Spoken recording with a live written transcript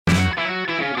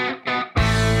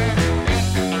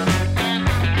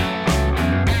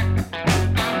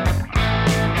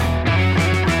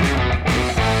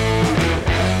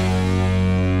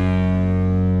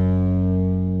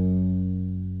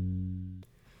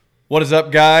What is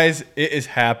up, guys? It is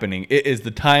happening. It is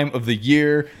the time of the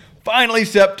year. Finally,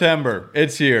 September.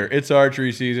 It's here. It's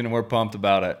archery season, and we're pumped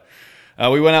about it.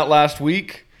 We went out last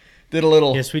week. Did a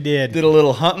little. Yes, we did. Did a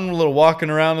little hunting, a little walking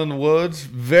around in the woods.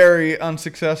 Very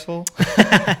unsuccessful.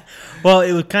 Well,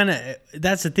 it was kind of.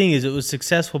 That's the thing is, it was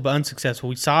successful but unsuccessful.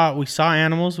 We saw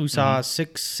animals. We saw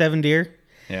 6-7 deer.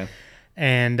 Yeah.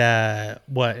 And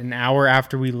an hour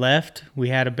after we left, we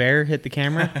had a bear hit the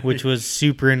camera, which was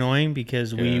super annoying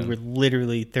because we were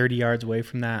literally 30 yards away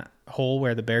from that hole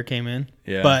where the bear came in.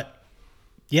 Yeah. But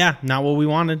yeah, not what we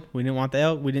wanted. We didn't want the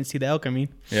elk. We didn't see the elk. I mean.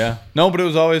 Yeah. No, but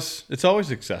it's always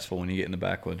successful when you get in the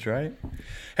backwoods, right?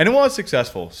 And it was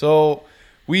successful. So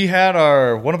we had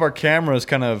one of our cameras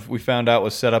we found out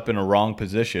was set up in a wrong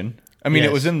position. I mean,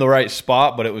 It was in the right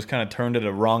spot, but it was kind of turned at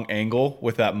a wrong angle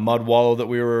with that mud wallow that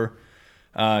we were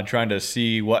trying to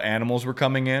see what animals were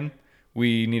coming in.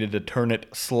 We needed to turn it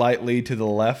slightly to the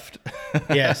left.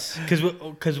 Yes,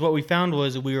 because what we found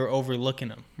was we were overlooking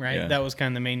them, right? Yeah. That was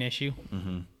kind of the main issue.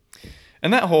 Mm-hmm.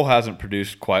 And that hole hasn't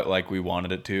produced quite like we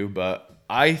wanted it to, but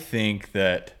I think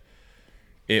that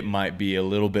it might be a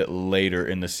little bit later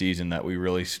in the season that we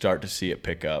really start to see it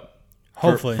pick up.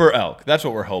 Hopefully. For elk. That's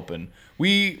what we're hoping.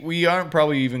 We aren't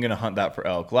probably even going to hunt that for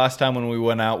elk. Last time when we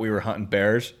went out, we were hunting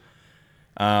bears.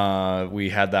 We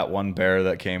had that one bear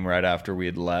that came right after we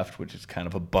had left, which is kind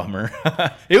of a bummer.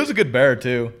 It was a good bear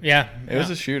too. Yeah. It was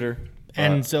a shooter.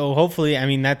 And so hopefully, I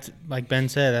mean, that's like Ben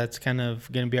said, that's kind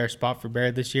of going to be our spot for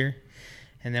bear this year.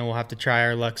 And then we'll have to try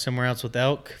our luck somewhere else with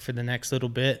elk for the next little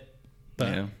bit.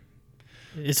 But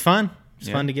it's fun. It's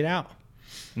fun to get out.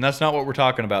 And that's not what we're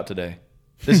talking about today.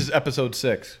 This is episode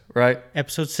 6, right?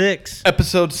 Episode 6.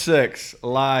 Episode 6,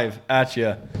 live at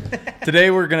you.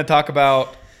 Today we're going to talk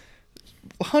about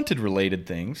hunting-related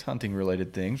things. We're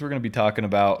going to be talking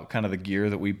about kind of the gear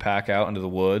that we pack out into the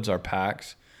woods, our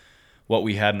packs, what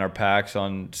we had in our packs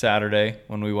on Saturday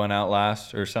when we went out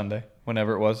last, or Sunday,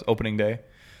 whenever it was, opening day.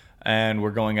 And we're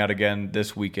going out again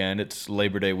this weekend. It's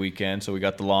Labor Day weekend, so we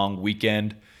got the long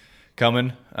weekend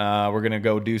coming. We're going to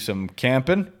go do some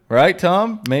camping, right,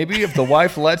 Tom? Maybe, if the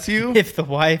wife lets you. If the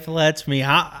wife lets me.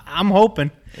 I'm hoping.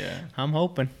 Yeah. I'm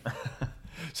hoping.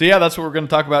 So yeah, that's what we're going to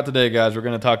talk about today, guys. We're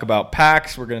going to talk about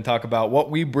packs. We're going to talk about what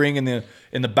we bring in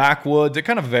the backwoods. It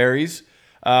kind of varies,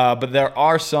 but there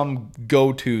are some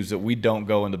go-tos that we don't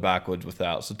go in the backwoods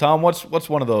without. So Tom, what's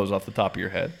one of those off the top of your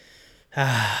head?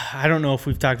 I don't know if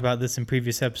we've talked about this in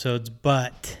previous episodes,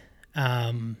 but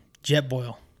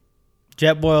Jetboil.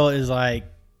 Jetboil is like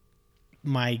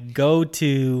my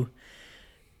go-to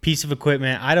piece of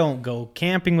equipment. I don't go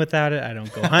camping without it. I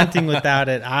don't go hunting without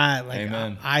it.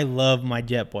 I love my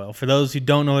Jetboil. For those who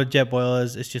don't know what Jetboil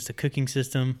is, it's just a cooking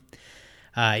system.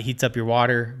 It heats up your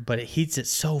water, but it heats it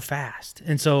so fast.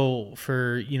 And so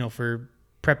for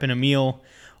prepping a meal,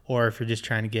 or if you're just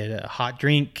trying to get a hot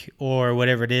drink or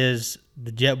whatever it is,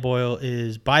 the Jetboil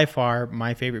is by far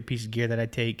my favorite piece of gear that I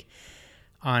take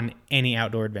on any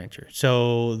outdoor adventure.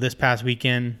 So this past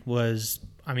weekend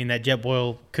that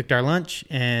Jetboil cooked our lunch,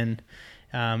 and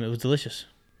it was delicious.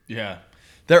 Yeah,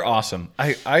 they're awesome.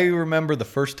 I remember the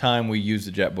first time we used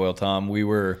the Jetboil, Tom. We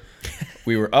were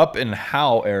up in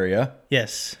Howe area.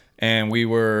 Yes. And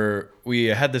we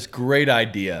had this great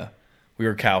idea. We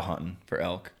were cow hunting for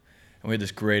elk. And we had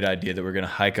this great idea that we were going to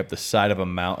hike up the side of a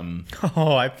mountain.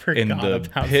 Oh, I forgot in the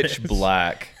about pitch this.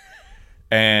 black.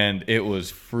 And it was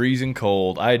freezing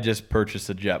cold. I had just purchased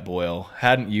a Jetboil.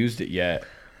 Hadn't used it yet.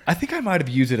 I think I might have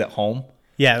used it at home.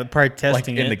 Yeah, probably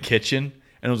testing in the kitchen.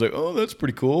 And I was like, oh, that's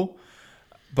pretty cool.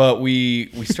 But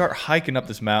we start hiking up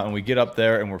this mountain. We get up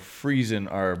there, and we're freezing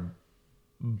our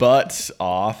butts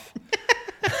off.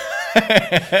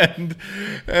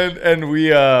 and we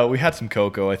had some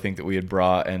cocoa, I think, that we had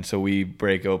brought, and so we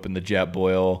break open the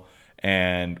Jetboil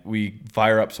and we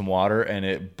fire up some water, and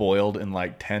it boiled in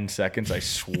like 10 seconds, I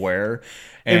swear.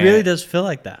 It really does feel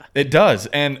like that. It does.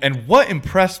 And what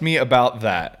impressed me about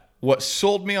that, what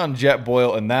sold me on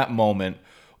Jetboil in that moment,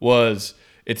 was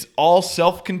it's all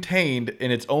self-contained in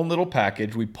its own little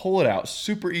package. We pull it out,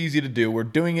 super easy to do. We're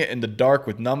doing it in the dark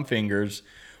with numb fingers.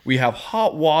 We have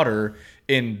hot water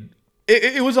in...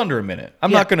 It was under a minute.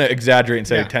 I'm not going to exaggerate and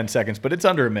say 10 seconds, but it's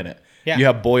under a minute. Yeah. You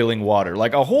have boiling water,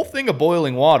 like a whole thing of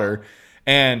boiling water,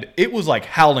 and it was like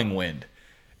howling wind,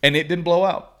 and it didn't blow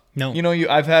out. No.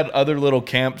 I've had other little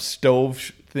camp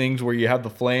stove things where you have the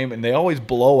flame, and they always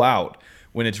blow out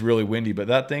when it's really windy, but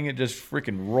that thing, it just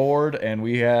freaking roared, and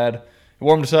it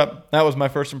warmed us up. That was my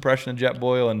first impression of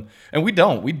Jetboil, and we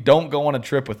don't go on a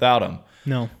trip without them.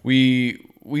 No.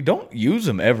 We don't use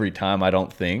them every time, I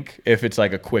don't think, if it's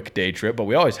like a quick day trip, but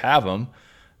we always have them.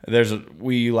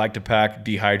 We like to pack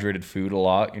dehydrated food a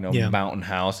lot. Yeah. Mountain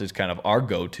House is kind of our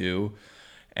go-to,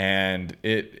 and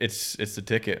it's the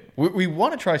ticket. We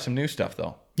want to try some new stuff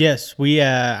though. Yes, we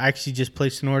actually just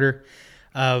placed an order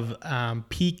of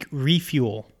Peak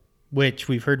Refuel, which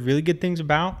we've heard really good things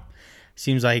about.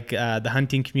 Seems like the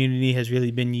hunting community has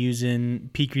really been using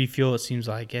Peak Refuel. It seems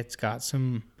like it's got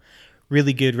some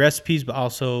really good recipes, but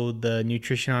also the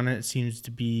nutrition on it seems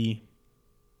to be,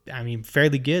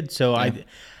 fairly good. So Yeah.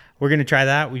 we're going to try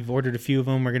that. We've ordered a few of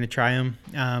them. We're going to try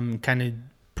them. Kind of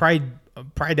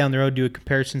probably down the road, do a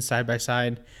comparison side by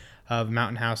side of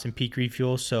Mountain House and Peak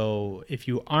Refuel. So if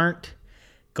you aren't,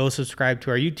 go subscribe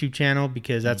to our YouTube channel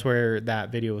because that's where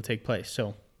that video will take place.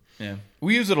 So Yeah,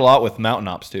 we use it a lot with Mountain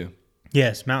Ops too.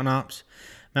 yes, Mountain Ops.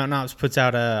 Mountain Ops puts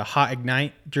out a Hot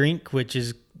Ignite drink, which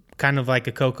is kind of like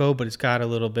a cocoa, but it's got a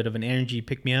little bit of an energy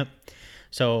pick-me-up.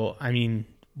 So,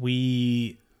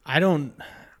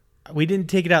 we didn't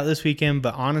take it out this weekend,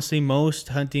 but honestly, most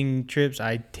hunting trips,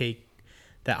 I take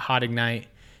that Hot Ignite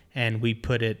and we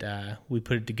put it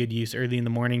to good use early in the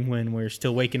morning when we're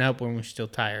still waking up, when we're still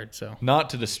tired. So Not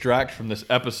to distract from this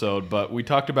episode, but we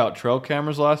talked about trail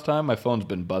cameras last time. My phone's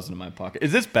been buzzing in my pocket.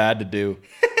 Is this bad to do?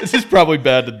 This is probably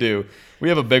bad to do. We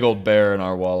have a big old bear in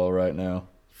our wallow right now.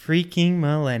 freaking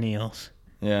millennials.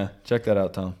 Yeah, check that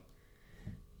out, Tom.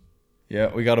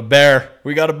 Yeah, we got a bear.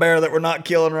 We got a bear that we're not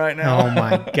killing right now. Oh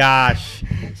my gosh.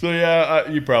 So yeah,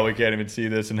 you probably can't even see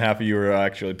this, and half of you are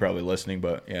actually probably listening.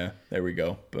 But yeah, there we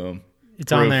go. Boom.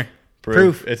 It's on there.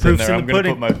 Proof. It's in Proof's there. in I'm the gonna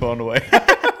pudding. put my phone away.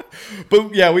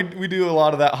 But yeah, we do a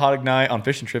lot of that Hot Ignite on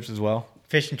fishing trips as well.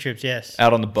 Fishing trips, yes.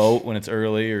 Out on the boat when it's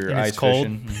early or And ice it's cold.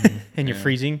 fishing. Mhm. And you're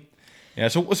freezing. Yeah.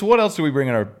 So what else do we bring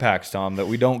in our packs, Tom, that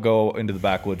we don't go into the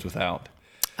backwoods without?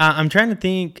 I'm trying to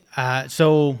think.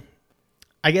 So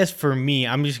I guess for me,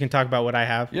 I'm just going to talk about what I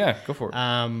have. Yeah, go for it.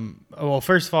 Well,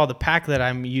 first of all, the pack that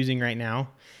I'm using right now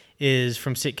is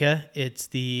from Sitka. It's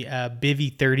the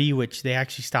Bivy 30, which they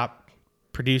actually stopped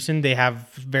producing. They have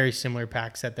very similar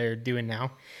packs that they're doing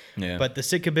now. Yeah. But the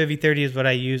Sitka Bivy 30 is what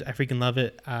I use. I freaking love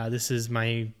it. This is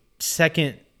my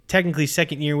technically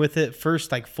second year with it.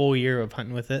 First, full year of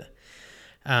hunting with it.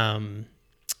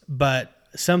 But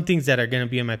some things that are going to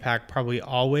be in my pack probably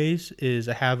always is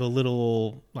I have a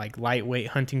little lightweight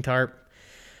hunting tarp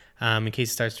in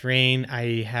case it starts to rain.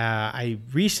 I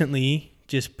recently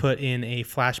just put in a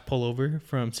flash pullover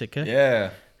from Sitka.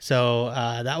 Yeah. So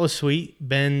that was sweet.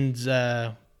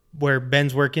 Where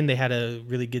Ben's working, they had a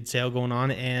really good sale going on,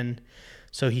 and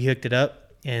so he hooked it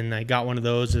up, and I got one of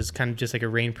those as kind of just like a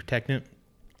rain protectant.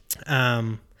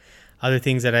 Other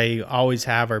things that I always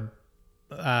have are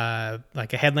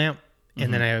like a headlamp,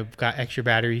 and then I've got extra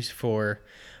batteries for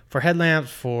headlamps,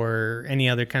 for any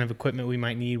other kind of equipment we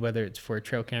might need, whether it's for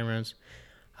trail cameras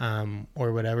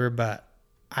or whatever. But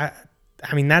I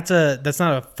mean, that's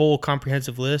not a full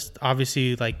comprehensive list.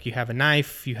 Obviously, you have a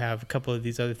knife, you have a couple of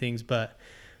these other things, but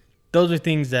those are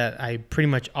things that I pretty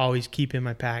much always keep in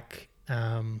my pack.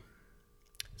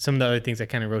 Some of the other things I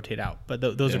kind of rotate out, but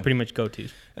those are pretty much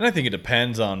go-tos. And I think it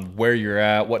depends on where you're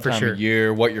at, what time of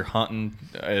year, what you're hunting,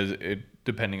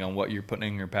 depending on what you're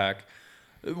putting in your pack.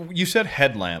 You said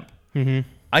headlamp. Mm-hmm.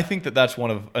 I think that's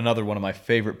another one of my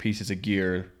favorite pieces of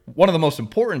gear. One of the most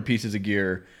important pieces of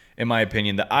gear, in my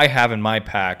opinion, that I have in my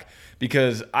pack,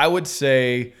 because I would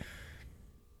say,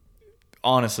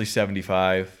 honestly,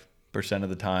 75% of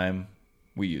the time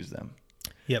we use them.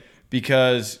 Yep.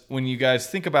 Because when you guys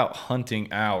think about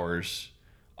hunting hours,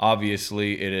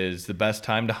 obviously it is the best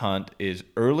time to hunt is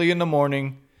early in the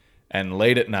morning and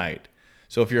late at night.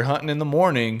 So if you're hunting in the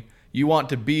morning, you want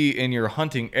to be in your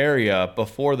hunting area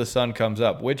before the sun comes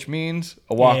up, which means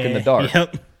a walk in the dark.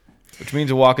 Yep. Which means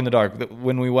a walk in the dark.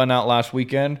 When we went out last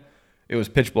weekend, it was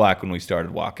pitch black when we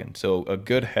started walking. So a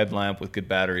good headlamp with good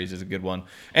batteries is a good one.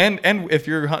 And if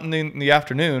you're hunting in the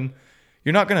afternoon,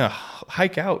 you're not going to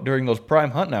hike out during those prime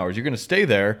hunting hours. You're going to stay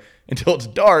there until it's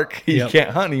dark. You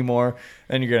can't hunt anymore.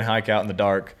 Then you're going to hike out in the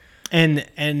dark. And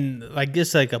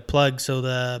just like a plug, so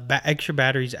the extra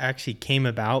batteries actually came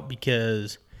about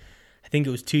because I think it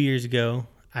was 2 years ago.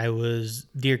 I was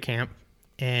deer camp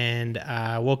and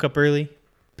I woke up early,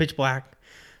 pitch black,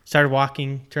 started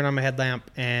walking, turned on my headlamp,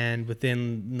 and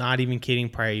within, not even kidding,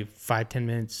 probably 5-10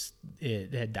 minutes,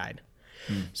 it had died.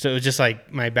 So it was just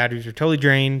my batteries were totally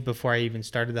drained before I even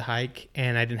started the hike,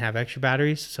 and I didn't have extra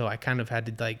batteries, so I kind of had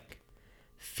to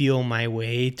feel my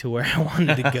way to where I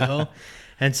wanted to go.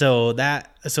 And so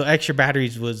extra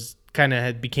batteries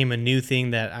became a new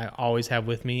thing that I always have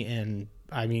with me. And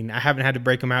I mean, I haven't had to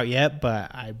break them out yet,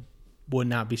 but I would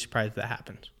not be surprised if that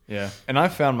happens. Yeah. And I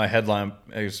found my headlamp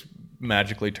is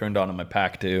magically turned on in my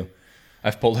pack too.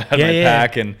 I've pulled it out of my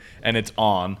pack and it's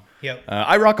on. Yep.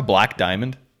 I rock a black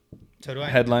diamond So do I.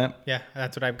 headlamp. Yeah,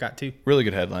 that's what I've got too. Really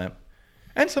good headlamp.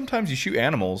 And sometimes you shoot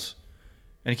animals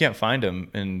and you can't find them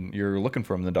and you're looking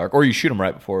for them in the dark. Or you shoot them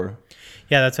right before.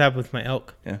 Yeah, that's what happened with my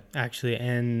elk. Yeah. Actually,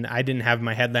 and I didn't have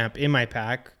my headlamp in my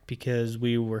pack because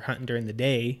we were hunting during the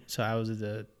day. So I was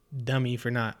the dummy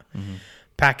for not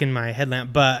packing my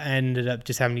headlamp. But I ended up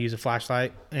just having to use a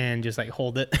flashlight and just like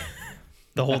hold it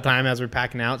the whole time as we're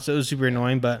packing out. So it was super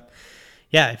annoying. But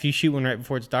yeah, if you shoot one right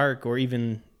before it's dark or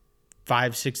even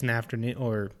 5, 6 in the afternoon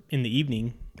or in the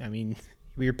evening, I mean, if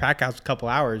your pack out's a couple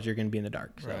hours, you're going to be in the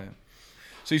dark. So. Right.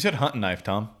 So you said hunting knife,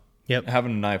 Tom. Yep.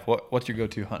 Having a knife. What's your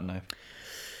go-to hunting knife?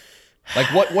 Like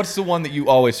what's the one that you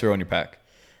always throw in your pack?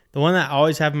 The one that I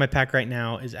always have in my pack right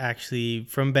now is actually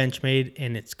from Benchmade,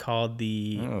 and it's called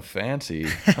the... Oh, fancy.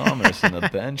 Thomas and the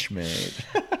Benchmade.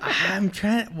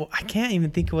 I can't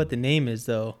even think of what the name is,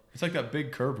 though. It's like that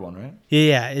big curved one, right?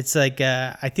 Yeah, it's like,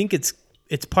 I think it's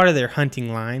part of their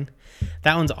hunting line.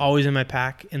 That one's always in my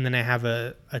pack, and then I have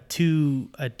a two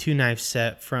knife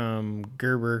set from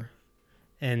Gerber,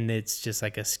 and it's just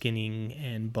like a skinning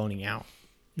and boning out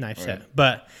knife set.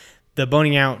 But the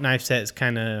boning out knife set is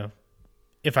kind of,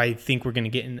 if I think we're going to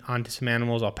get onto some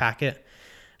animals, I'll pack it.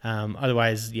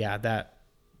 Otherwise, yeah,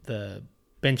 the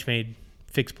Benchmade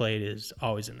fixed blade is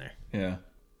always in there. Yeah.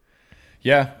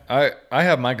 Yeah, I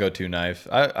have my go-to knife.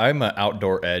 I'm an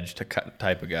outdoor edge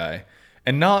type of guy.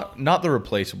 And not the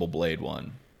replaceable blade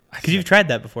one. Because you've tried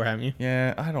that before, haven't you?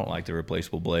 Yeah, I don't like the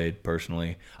replaceable blade,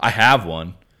 personally. I have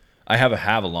one. I have a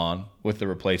Havalon with the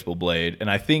replaceable blade. And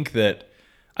I think that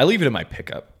I leave it in my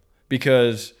pickup.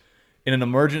 Because in an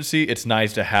emergency, it's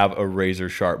nice to have a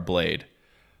razor-sharp blade.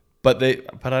 But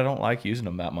I don't like using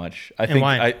them that much.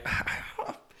 Why?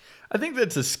 I think that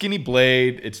it's a skinny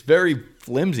blade. It's very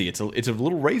flimsy. It's a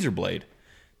little razor blade.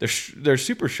 They're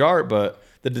super sharp, but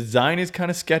the design is kind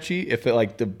of sketchy. If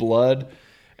the blood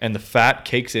and the fat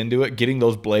cakes into it, getting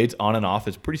those blades on and off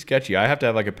is pretty sketchy. I have to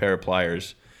have like a pair of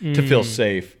pliers to feel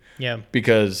safe. Yeah.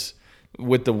 Because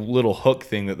with the little hook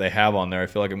thing that they have on there, I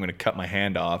feel like I'm going to cut my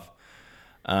hand off.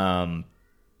 But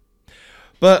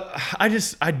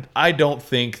I don't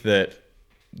think that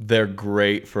they're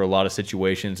great for a lot of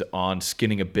situations on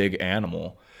skinning a big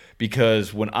animal,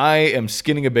 because when I am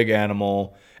skinning a big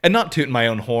animal, and not tooting my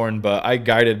own horn, but I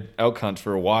guided elk hunts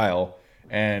for a while,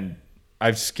 and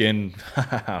I've skinned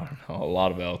I don't know, a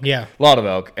lot of elk. Yeah. A lot of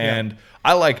elk. And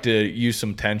I like to use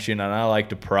some tension, and I like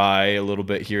to pry a little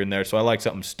bit here and there, so I like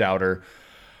something stouter.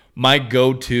 My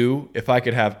go-to, if I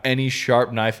could have any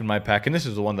sharp knife in my pack, and this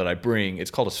is the one that I bring,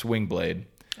 it's called a swing blade.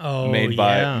 Oh, made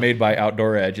by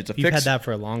Outdoor Edge. It's a You've had that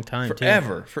for a long time,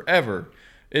 forever.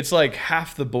 It's like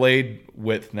half the blade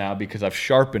width now because I've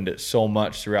sharpened it so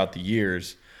much throughout the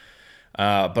years.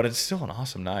 But it's still an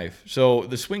awesome knife. So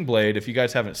the swing blade, if you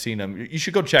guys haven't seen them, you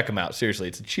should go check them out. Seriously,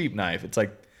 it's a cheap knife. It's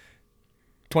like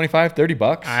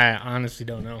 $25-$30. I honestly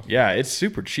don't know. Yeah, it's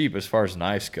super cheap as far as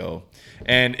knives go.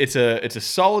 And it's a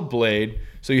solid blade.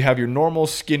 So you have your normal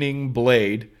skinning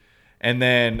blade, and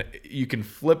then you can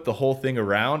flip the whole thing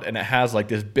around, and it has like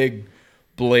this big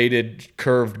bladed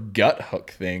curved gut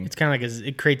hook thing. It's kind of like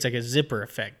it creates like a zipper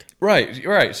effect.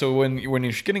 Right. So when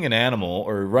you're skinning an animal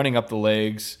or running up the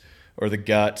legs or the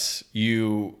guts,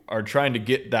 you are trying to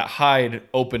get that hide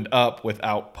opened up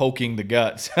without poking the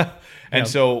guts. And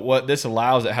so what this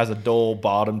allows, it has a dull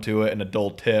bottom to it and a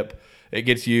dull tip. It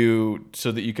gets you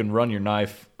so that you can run your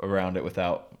knife around it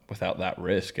without that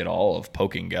risk at all of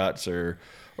poking guts or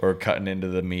cutting into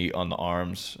the meat on the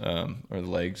arms or the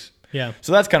legs. Yeah.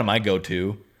 So that's kind of my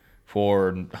go-to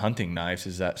for hunting knives,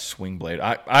 is that swing blade.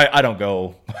 I don't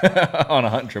go on a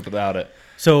hunting trip without it.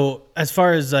 So as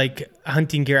far as like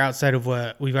hunting gear outside of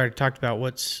what we've already talked about,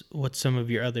 what's some of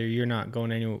your other, you're not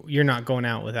going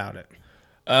out without it?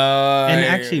 And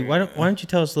actually, why don't you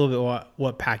tell us a little bit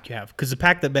what pack you have? Because the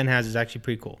pack that Ben has is actually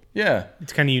pretty cool. Yeah.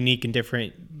 It's kind of unique and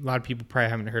different. A lot of people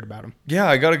probably haven't heard about them. Yeah,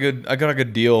 I got a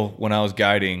good deal when I was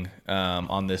guiding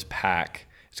on this pack.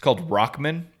 It's called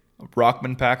Rockman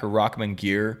pack or Rockman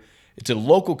gear. It's a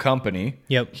local company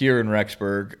here in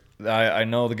Rexburg. I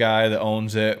know the guy that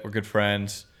owns it. We're good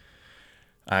friends.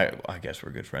 I guess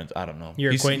we're good friends. I don't know.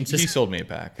 Your acquaintances. He sold me a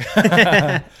pack.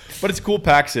 But it's a cool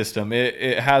pack system.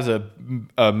 It has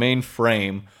a main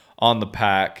frame on the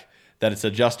pack that it's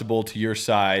adjustable to your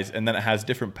size, and then it has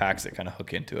different packs that kind of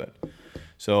hook into it.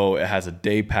 So it has a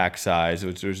day pack size,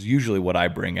 which is usually what I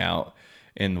bring out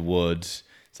in the woods.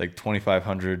 It's like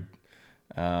 2,500.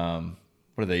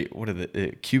 What are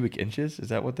the cubic inches? Is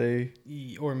that what they?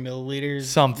 Or milliliters?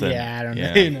 Something. Yeah, I don't know.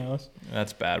 Who knows?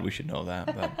 That's bad. We should know that.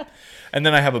 But. And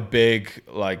then I have a big,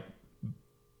 like,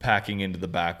 packing into the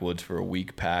backwoods for a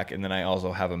week pack. And then I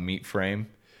also have a meat frame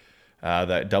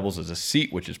that doubles as a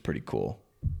seat, which is pretty cool.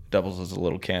 Doubles as a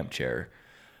little camp chair.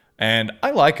 And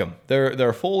I like them. They're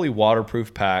a fully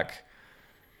waterproof pack.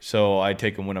 So I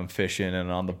take them when I'm fishing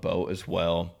and on the boat as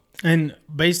well. And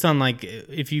based on like,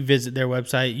 if you visit their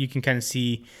website, you can kind of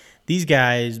see these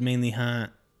guys mainly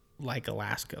hunt like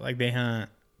Alaska. Like they hunt,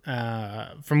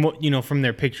 from what, from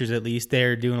their pictures at least,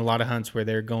 they're doing a lot of hunts where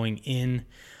they're going in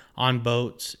on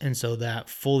boats. And so that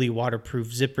fully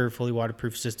waterproof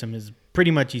system is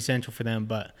pretty much essential for them.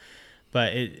 But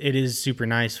it is super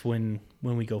nice when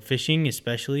we go fishing,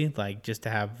 especially like just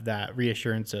to have that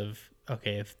reassurance of,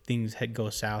 okay, if things go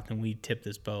south and we tip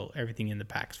this boat, everything in the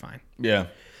pack's fine. Yeah.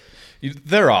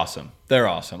 They're awesome.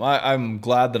 I'm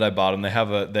glad that I bought them. They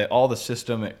have all the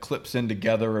system. It clips in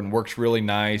together and works really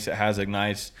nice. It has a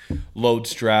nice load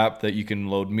strap that you can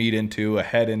load meat into, a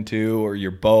head into, or your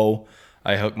bow.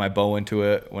 I hook my bow into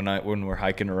it when we're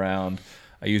hiking around.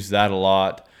 I use that a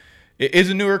lot. It is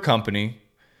a newer company.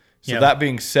 So That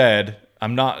being said,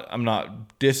 I'm not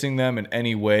dissing them in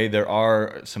any way. There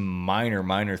are some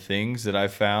minor things that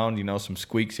I've found, some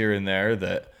squeaks here and there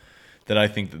that I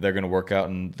think that they're going to work out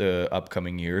in the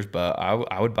upcoming years. But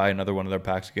I would buy another one of their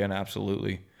packs again,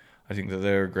 absolutely. I think that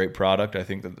they're a great product. I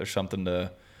think that there's something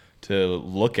to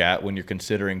look at when you're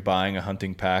considering buying a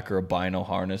hunting pack or a bino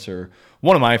harness. Or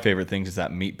one of my favorite things is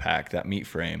that meat pack, that meat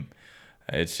frame.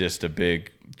 It's just a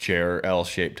big chair,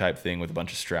 L-shaped type thing with a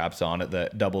bunch of straps on it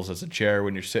that doubles as a chair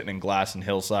when you're sitting in glass and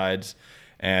hillsides.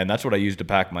 And that's what I used to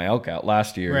pack my elk out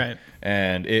last year. Right.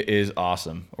 And it is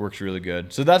awesome. It works really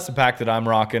good. So that's the pack that I'm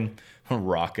rocking.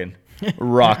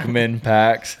 Rockman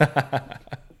packs. But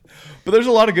there's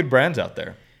a lot of good brands out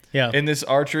there. Yeah. In this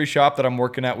archery shop that I'm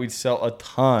working at, we sell a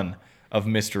ton of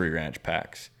Mystery Ranch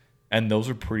packs. And those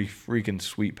are pretty freaking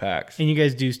sweet packs. And you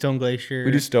guys do Stone Glacier?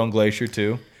 We do Stone Glacier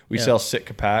too. We sell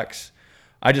Sitka packs.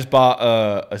 I just bought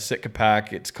a Sitka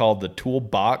pack. It's called the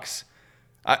Toolbox.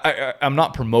 I'm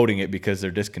not promoting it because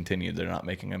they're discontinued. They're not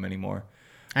making them anymore.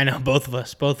 I know both of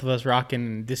us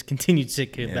rocking discontinued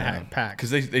Sitka pack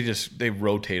because they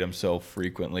rotate them so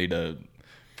frequently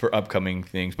for upcoming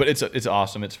things. But it's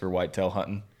awesome. It's for whitetail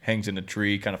hunting. Hangs in a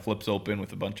tree, kind of flips open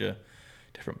with a bunch of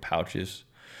different pouches.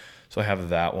 So I have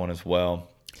that one as well.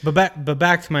 But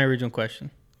back to my original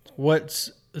question.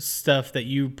 What's stuff that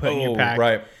you put in your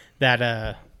pack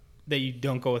that you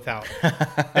don't go without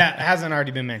that hasn't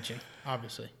already been mentioned,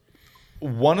 obviously?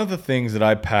 One of the things that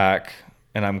I pack,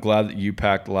 and I'm glad that you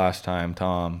packed last time,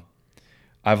 Tom,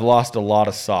 I've lost a lot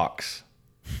of socks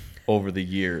over the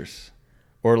years,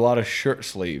 or a lot of shirt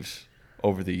sleeves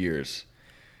over the years.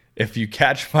 If you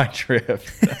catch my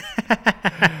drift.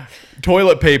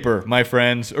 Toilet paper, my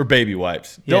friends, or baby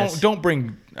wipes. Yes. Don't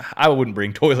bring, I wouldn't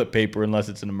bring toilet paper unless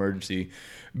it's an emergency.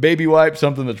 Baby wipe,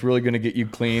 something that's really going to get you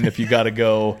clean if you got to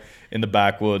go in the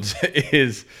backwoods,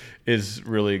 is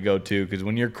really a go-to, because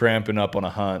when you're cramping up on a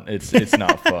hunt, it's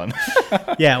not fun.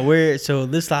 Yeah, so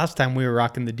this last time we were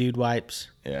rocking the dude wipes.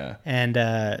 Yeah. And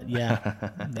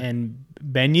and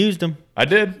Ben used them. I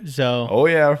did. So. Oh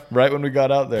yeah, right when we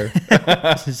got out there.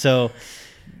 So,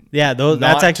 yeah,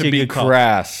 that's actually a good call.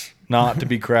 Not to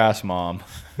be crass, Mom.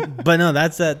 But no,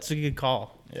 that's a good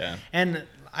call. Yeah. And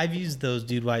I've used those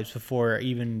dude wipes before,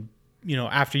 even,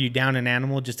 after you down an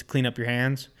animal, just to clean up your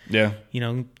hands. Yeah.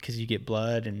 Because you get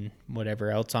blood and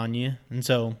whatever else on you. And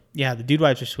so, yeah, the dude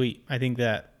wipes are sweet. I think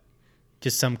that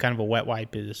just some kind of a wet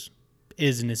wipe is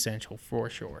an essential for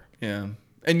sure. Yeah.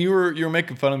 And you were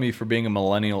making fun of me for being a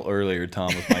millennial earlier, Tom,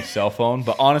 with my cell phone.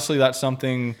 But honestly, that's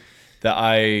something that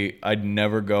I'd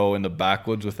never go in the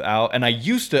backwoods without. And I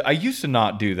used to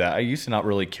not do that. I used to not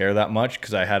really care that much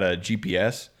because I had a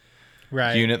GPS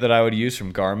unit that I would use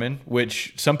from Garmin,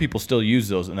 which some people still use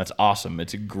those, and that's awesome.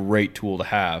 It's a great tool to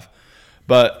have.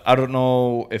 But I don't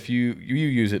know if you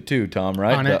use it too, Tom,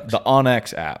 right? onX. The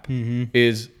onX app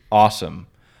is awesome.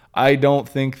 I don't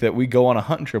think that we go on a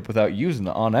hunting trip without using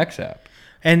the onX app.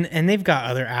 And they've got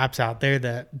other apps out there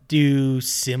that do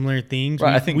similar things.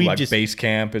 Right, I think like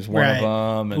Basecamp is one of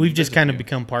them. And we've just kind of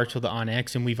become partial to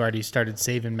onX, and we've already started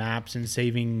saving maps and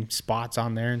saving spots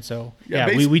on there. And so,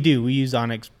 we do. We use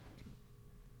onX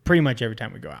pretty much every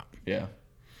time we go out. Yeah.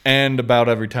 And about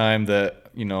every time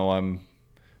that, I'm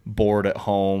bored at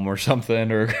home or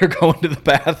something, or going to the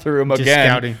bathroom just again.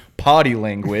 Scouting. Potty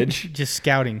language. Just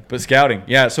scouting. But scouting.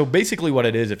 Yeah, so basically what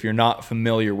it is, if you're not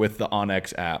familiar with the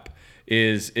onX app,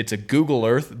 it's a Google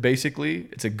Earth, basically.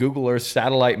 It's a Google Earth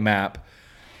satellite map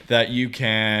that you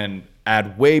can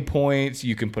add waypoints.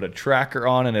 You can put a tracker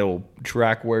on, and it'll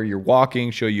track where you're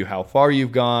walking, show you how far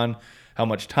you've gone, how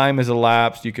much time has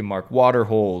elapsed. You can mark water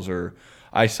holes or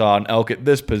I saw an elk at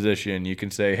this position. You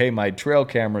can say, hey, my trail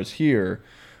camera's here.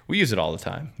 We use it all the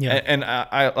time. Yeah. And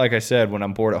I like I said, when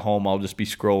I'm bored at home, I'll just be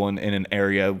scrolling in an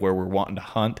area where we're wanting to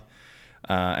hunt.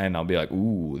 And I'll be like,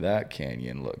 ooh, that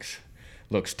canyon looks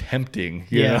tempting.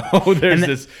 You know, there's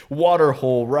this water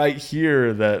hole right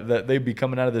here that they'd be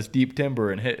coming out of this deep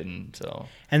timber and hitting. So,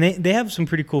 and they have some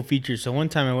pretty cool features. So one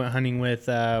time I went hunting with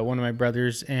one of my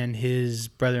brothers and his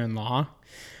brother-in-law,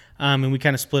 and we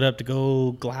kind of split up to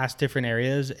go glass different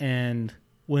areas. And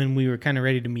when we were kind of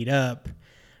ready to meet up,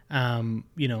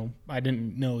 you know, I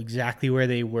didn't know exactly where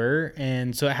they were,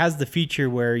 and so it has the feature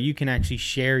where you can actually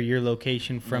share your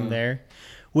location from there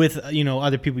with, you know,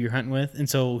 other people you're hunting with. And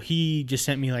so he just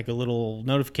sent me like a little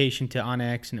notification to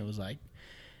onX, and it was like,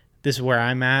 this is where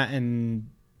I'm at, and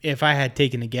if I had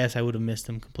taken a guess, I would have missed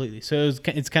them completely. So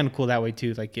it's kind of cool that way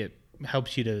too. Like, it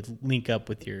helps you to link up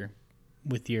with your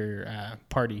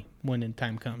party when the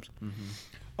time comes.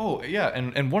 Oh yeah,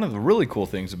 and one of the really cool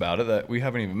things about it that we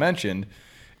haven't even mentioned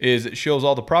is it shows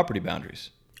all the property boundaries.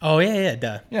 Oh yeah,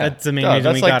 duh. Yeah, that's the main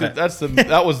reason we got it.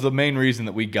 That was the main reason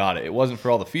that we got it. It wasn't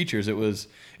for all the features.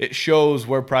 It shows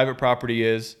where private property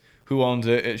is, who owns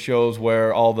it. It shows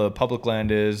where all the public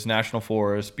land is, national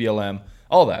forest, BLM,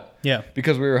 all that. Yeah.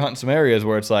 Because we were hunting some areas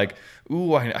where it's like,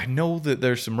 ooh, I know that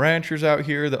there's some ranchers out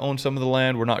here that own some of the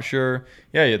land. We're not sure.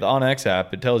 Yeah, the onX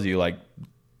app, it tells you like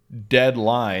dead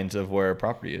lines of where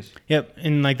property is. Yep,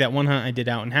 and like that one hunt I did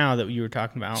out in Howe that you were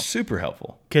talking about. Super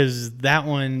helpful. Because that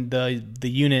one, the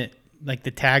unit, like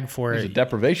the tag for There's it. a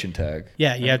deprivation tag.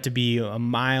 Yeah, you have to be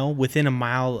within a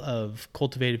mile of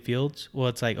cultivated fields. Well,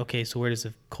 it's like, okay, so where does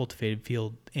a cultivated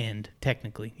field end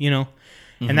technically, you know?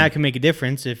 And that can make a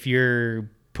difference if you're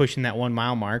pushing that 1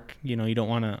 mile mark. You know, you don't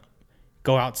want to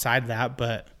go outside that,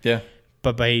 but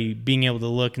by being able to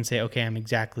look and say, okay, I'm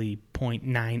exactly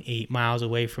 0.98 miles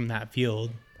away from that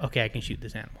field, okay, I can shoot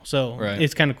this animal. So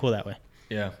It's kind of cool that way.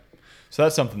 Yeah. So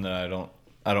that's something that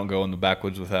I don't go in the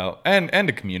backwoods without. And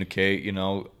to communicate, you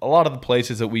know, a lot of the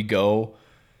places that we go,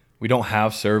 we don't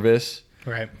have service.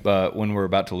 Right. But when we're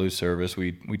about to lose service,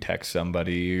 we text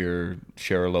somebody or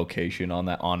share a location on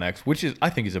that onX, which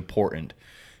I think is important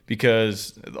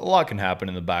because a lot can happen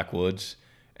in the backwoods.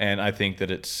 And I think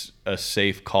that it's a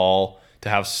safe call to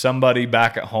have somebody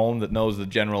back at home that knows the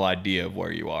general idea of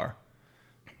where you are.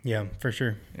 Yeah, for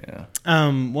sure. Yeah.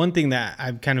 One thing that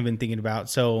I've kind of been thinking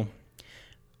about, so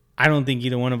I don't think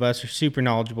either one of us are super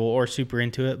knowledgeable or super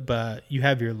into it, but you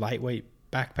have your lightweight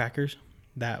backpackers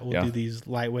that will do these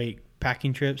lightweight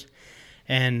packing trips.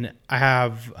 And I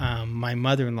have my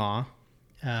mother-in-law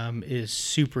is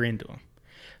super into them.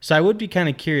 So I would be kind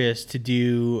of curious to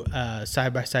do a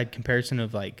side-by-side comparison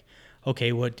of like,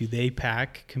 okay, what do they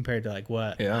pack compared to like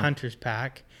what hunters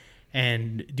pack?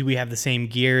 And do we have the same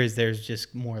gear? Is theirs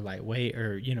just more lightweight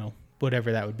or, you know,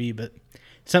 whatever that would be? But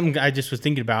something I just was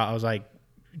thinking about, I was like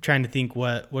trying to think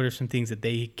what are some things that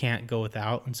they can't go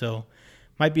without. And so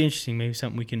might be interesting. Maybe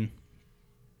something we can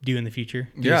do in the future.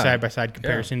 Do a side-by-side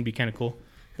comparison. Would be kind of cool.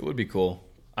 It would be cool.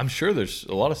 I'm sure there's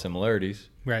a lot of similarities.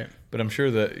 Right. But I'm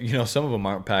sure that, you know, some of them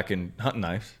aren't packing hunting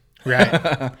knives.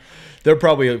 Right. They're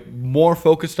probably more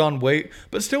focused on weight.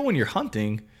 But still, when you're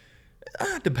hunting,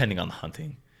 depending on the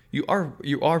hunting, you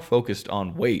are focused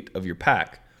on weight of your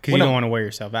pack. Because you don't want to wear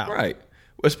yourself out. Right.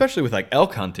 Especially with like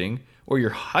elk hunting, where you're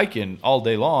hiking all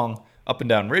day long up and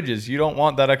down ridges, you don't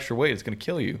want that extra weight. It's going to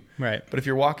kill you. Right. But if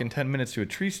you're walking 10 minutes to a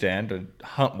tree stand to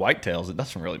hunt whitetails, it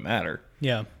doesn't really matter.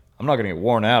 Yeah. I'm not going to get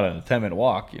worn out in a 10-minute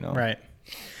walk, you know? Right.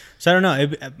 So I don't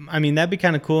know. I mean, that'd be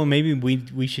kind of cool. Maybe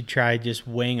we should try just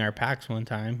weighing our packs one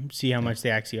time, see how much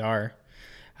they actually are.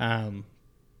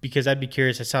 Because I'd be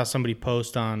curious. I saw somebody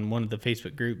post on one of the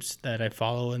Facebook groups that I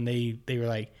follow, and they were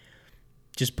like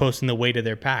just posting the weight of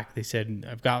their pack. They said,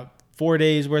 I've got 4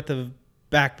 days worth of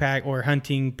backpack or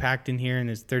hunting packed in here, and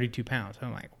it's 32 pounds.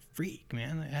 I'm like, freak,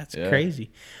 man. That's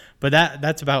crazy. But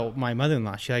that's about my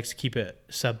mother-in-law. She likes to keep it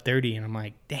sub 30, and I'm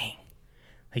like, dang.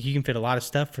 Like, you can fit a lot of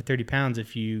stuff for 30 pounds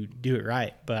if you do it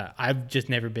right. But I've just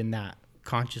never been that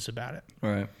conscious about it. All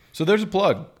right. So there's a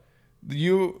plug.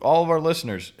 All of our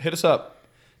listeners, hit us up.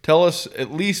 Tell us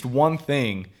at least one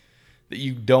thing that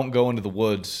you don't go into the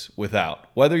woods without.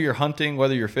 Whether you're hunting,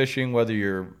 whether you're fishing, whether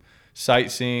you're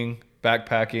sightseeing,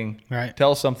 backpacking. Right.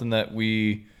 Tell us something that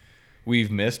we've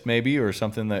missed maybe, or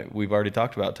something that we've already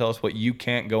talked about. Tell us what you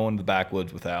can't go into the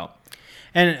backwoods without.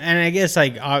 And I guess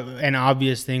like an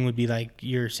obvious thing would be like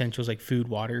your essentials, like food,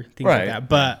 water, things like that.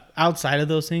 But outside of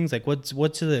those things, like what's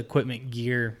the equipment,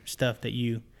 gear, stuff that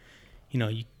you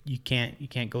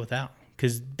can't go without?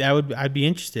 Because I'd be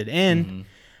interested, and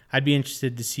I'd be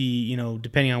interested to see, you know,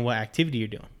 depending on what activity you're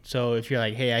doing. So if you're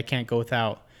like, hey, I can't go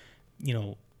without, you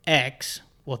know, X.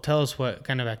 well, tell us what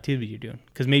kind of activity you're doing.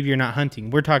 Because maybe you're not hunting.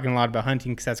 We're talking a lot about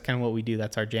hunting because that's kind of what we do.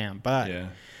 That's our jam. But,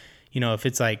 if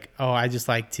it's like, oh, I just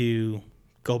like to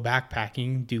go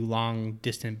backpacking, do long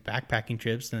distant backpacking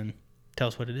trips, then tell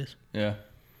us what it is. Yeah.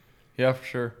 Yeah, for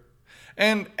sure.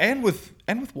 And with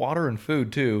water and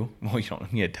food too. Well, you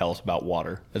don't need to tell us about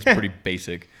water. That's pretty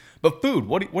basic. But food,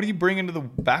 what do you bring into the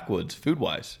backwoods food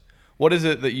wise? What is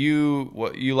it that you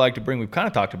like to bring? We've kind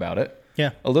of talked about it.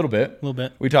 Yeah. A little bit.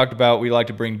 We talked about we like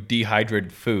to bring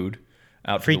dehydrated food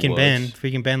out to the woods.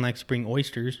 Freaking Ben likes to bring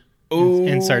oysters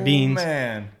and sardines.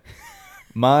 Man.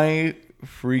 My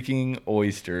freaking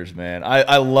oysters, man.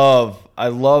 I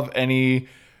love any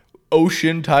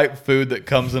ocean type food that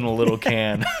comes in a little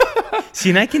can. See,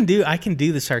 and I can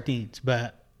do the sardines,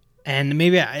 and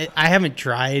maybe I haven't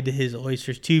tried his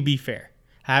oysters, to be fair.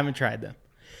 I haven't tried them.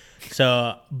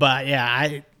 So, but yeah,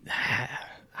 I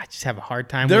just have a hard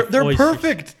time with they're oysters.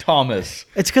 Perfect, Thomas.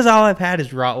 It's because all I've had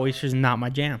is raw oysters and not my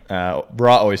jam.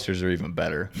 Raw oysters are even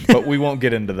better, but we won't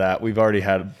get into that. We've already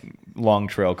had long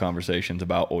trail conversations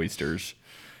about oysters.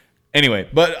 Anyway,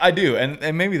 but I do,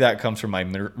 and maybe that comes from my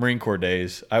Marine Corps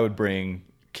days. I would bring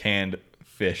canned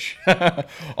fish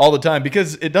all the time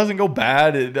because it doesn't go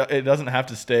bad. It doesn't have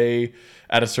to stay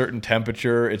at a certain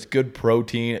temperature. It's good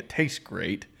protein. It tastes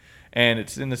great, and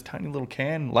it's in this tiny little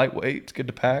can, lightweight. It's good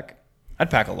to pack. I'd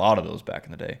pack a lot of those back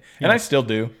in the day, and I still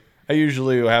do. I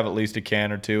usually have at least a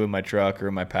can or two in my truck or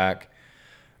in my pack.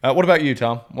 What about you,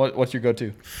 Tom? What's your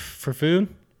go-to for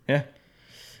food? Yeah,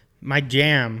 my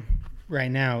jam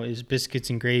right now is biscuits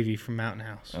and gravy from Mountain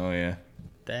House. Oh yeah,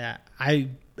 that I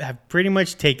have pretty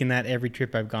much taken that every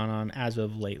trip I've gone on as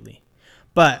of lately.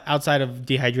 But outside of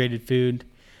dehydrated food,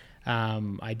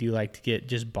 I do like to get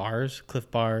just bars,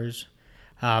 Cliff bars.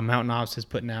 Mountain Ops has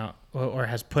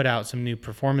put out some new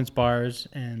performance bars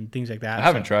and things like that. I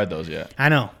haven't tried those yet. I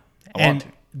know, I want to.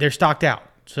 They're stocked out.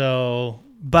 So,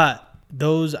 but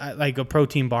those like a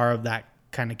protein bar of that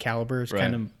kind of caliber is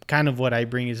kind of what I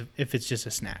bring is if it's just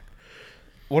a snack.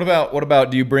 What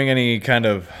about do you bring any kind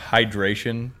of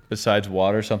hydration besides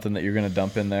water, something that you're going to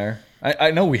dump in there?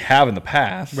 I know we have in the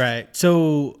past. Right.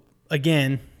 So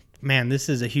again, man, this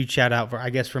is a huge shout out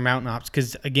for Mountain Ops,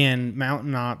 because again,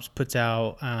 Mountain Ops puts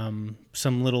out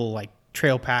some little like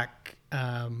trail pack.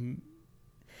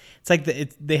 It's like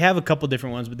they have a couple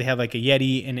different ones, but they have like a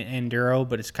Yeti and an Enduro,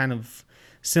 but it's kind of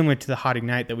similar to the Hot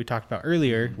Ignite that we talked about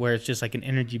earlier, where it's just like an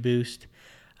energy boost.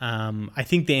 I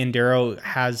think the Enduro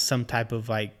has some type of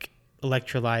like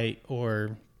electrolyte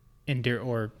or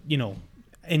endurance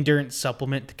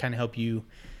supplement to kind of help you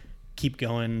keep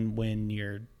going when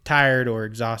you're tired or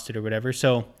exhausted or whatever.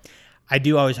 So I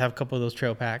do always have a couple of those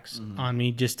trail packs on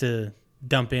me just to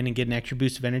dump in and get an extra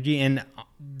boost of energy. And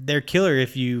they're killer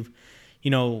if you've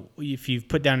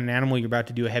put down an animal, you're about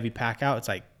to do a heavy pack out. It's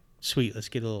like, sweet, let's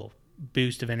get a little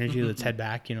boost of energy. Let's head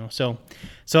back, So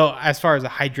as far as a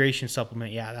hydration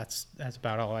supplement, yeah, that's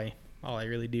about all I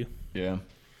really do. Yeah.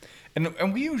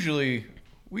 And we usually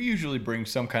bring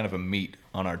some kind of a meat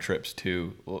on our trips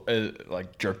too,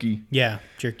 like jerky. Yeah,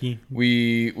 jerky.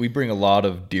 We bring a lot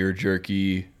of deer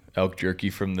jerky, elk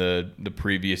jerky from the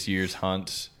previous year's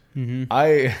hunts. Mm-hmm.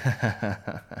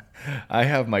 I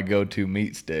have my go-to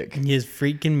meat stick. His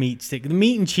freaking meat stick. The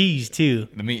meat and cheese too.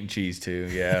 The meat and cheese too.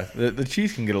 Yeah. The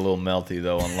cheese can get a little melty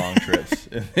though on long trips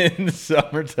in the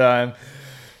summertime.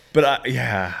 But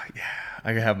I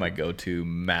have my go-to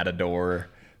Matador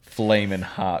flaming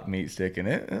hot meat stick, and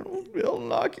it'll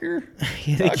knock your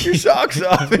socks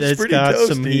off. It's pretty got toasty.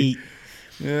 Some heat.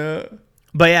 Yeah.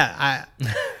 But yeah,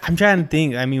 I'm trying to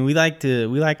think. I mean, we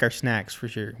like our snacks for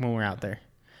sure when we're out there.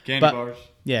 Bars.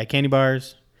 Yeah, candy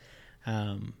bars.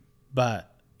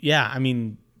 But yeah, I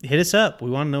mean, hit us up. We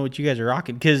want to know what you guys are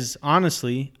rocking, because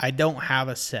honestly, I don't have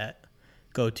a set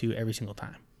go-to every single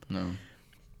time. No.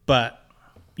 But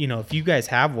if you guys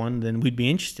have one, then we'd be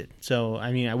interested. So,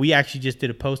 I mean, we actually just did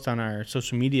a post on our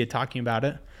social media talking about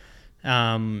it,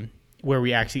 where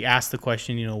we actually asked the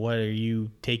question, what are you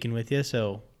taking with you?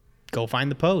 So go find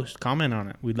the post, comment on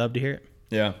it. We'd love to hear it.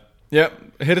 Yeah.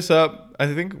 Yep. Hit us up. I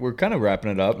think we're kind of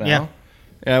wrapping it up now.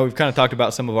 Yeah, we've kind of talked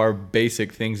about some of our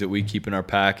basic things that we keep in our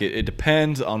pack. It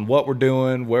depends on what we're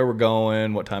doing, where we're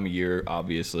going, what time of year,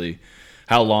 obviously,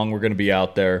 how long we're going to be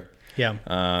out there. Yeah,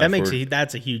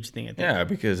 that's a huge thing. I think. Yeah,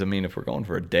 because, I mean, if we're going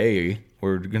for a day,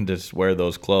 we're going to just wear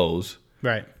those clothes.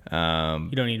 Right.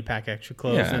 You don't need to pack extra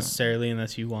clothes necessarily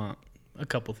unless you want a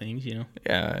couple things, Yeah,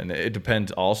 and it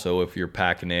depends also if you're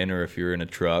packing in or if you're in a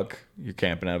truck, you're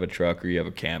camping out of a truck, or you have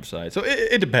a campsite. So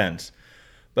it depends.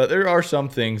 But there are some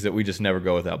things that we just never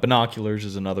go without. Binoculars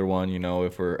is another one.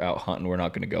 If we're out hunting, we're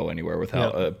not going to go anywhere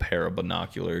without a pair of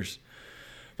binoculars.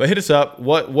 But hit us up.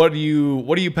 What do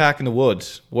you pack in the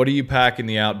woods? What do you pack in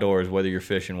the outdoors? Whether you're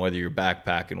fishing, whether you're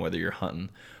backpacking, whether you're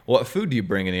hunting, what food do you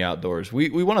bring in the outdoors?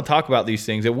 We want to talk about these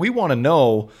things, and we want to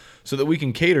know so that we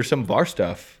can cater some of our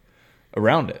stuff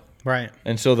around it. Right.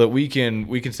 And so that we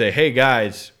can say, hey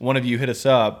guys, one of you hit us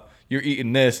up. You're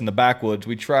eating this in the backwoods.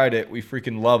 We tried it. We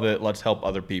freaking love it. Let's help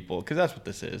other people, because that's what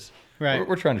this is. Right.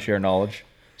 We're trying to share knowledge.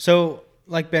 So,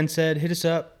 like Ben said, hit us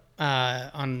up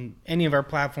on any of our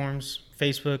platforms,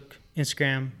 Facebook,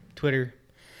 Instagram, Twitter.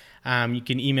 You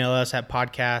can email us at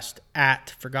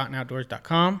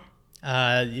podcast@forgottenoutdoors.com.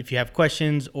 If you have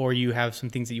questions or you have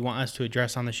some things that you want us to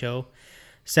address on the show,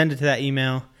 send it to that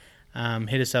email.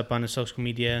 Hit us up on the social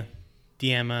media,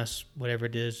 DM us, whatever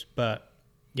it is. But,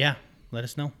 yeah, let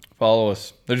us know. Follow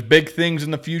us. There's big things in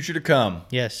the future to come.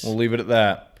 Yes. We'll leave it at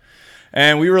that.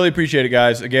 And we really appreciate it,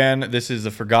 guys. Again, this is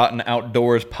the Forgotten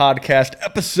Outdoors Podcast,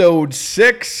 episode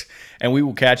 6, and we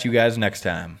will catch you guys next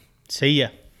time. See ya.